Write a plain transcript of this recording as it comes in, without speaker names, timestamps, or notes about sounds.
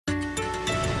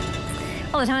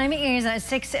The time is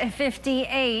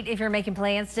 6:58. If you're making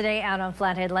plans today out on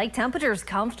Flathead Lake, temperatures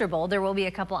comfortable. There will be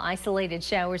a couple isolated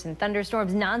showers and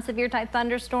thunderstorms, non-severe type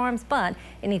thunderstorms, but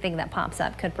anything that pops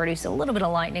up could produce a little bit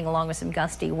of lightning along with some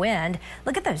gusty wind.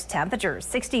 Look at those temperatures.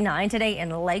 69 today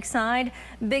in Lakeside,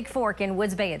 Big Fork and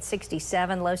Woods Bay at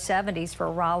 67, low 70s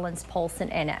for Rollins, Polson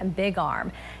and Big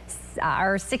Arm.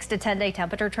 Our 6 to 10 day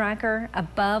temperature tracker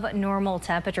above normal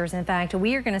temperatures. In fact,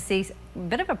 we are going to see a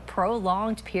bit of a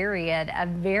prolonged period of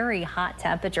very hot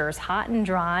temperatures, hot and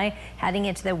dry heading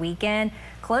into the weekend.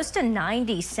 Close to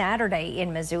 90 Saturday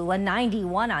in Missoula,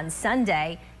 91 on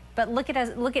Sunday. But look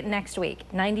at next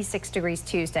week, 96 degrees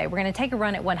Tuesday. We're going to take a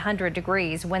run at 100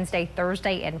 degrees Wednesday,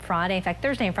 Thursday and Friday. In fact,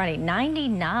 Thursday and Friday,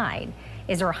 99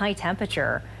 is our high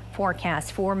temperature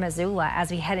forecast for Missoula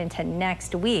as we head into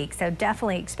next week. So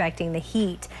definitely expecting the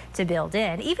heat to build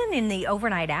in. Even in the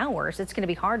overnight hours, it's going to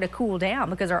be hard to cool down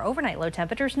because our overnight low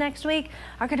temperatures next week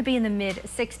are going to be in the mid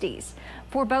 60s.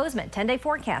 For Bozeman, 10-day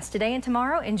forecast today and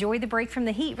tomorrow. Enjoy the break from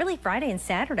the heat. Really Friday and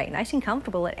Saturday, nice and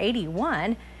comfortable at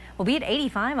 81. We'll be at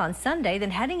 85 on Sunday,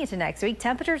 then heading into next week,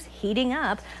 temperatures heating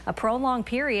up. A prolonged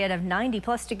period of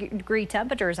 90+ degree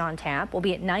temperatures on tap. We'll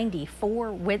be at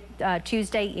 94 with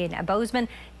Tuesday in Bozeman,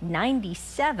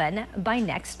 97 by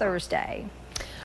next Thursday.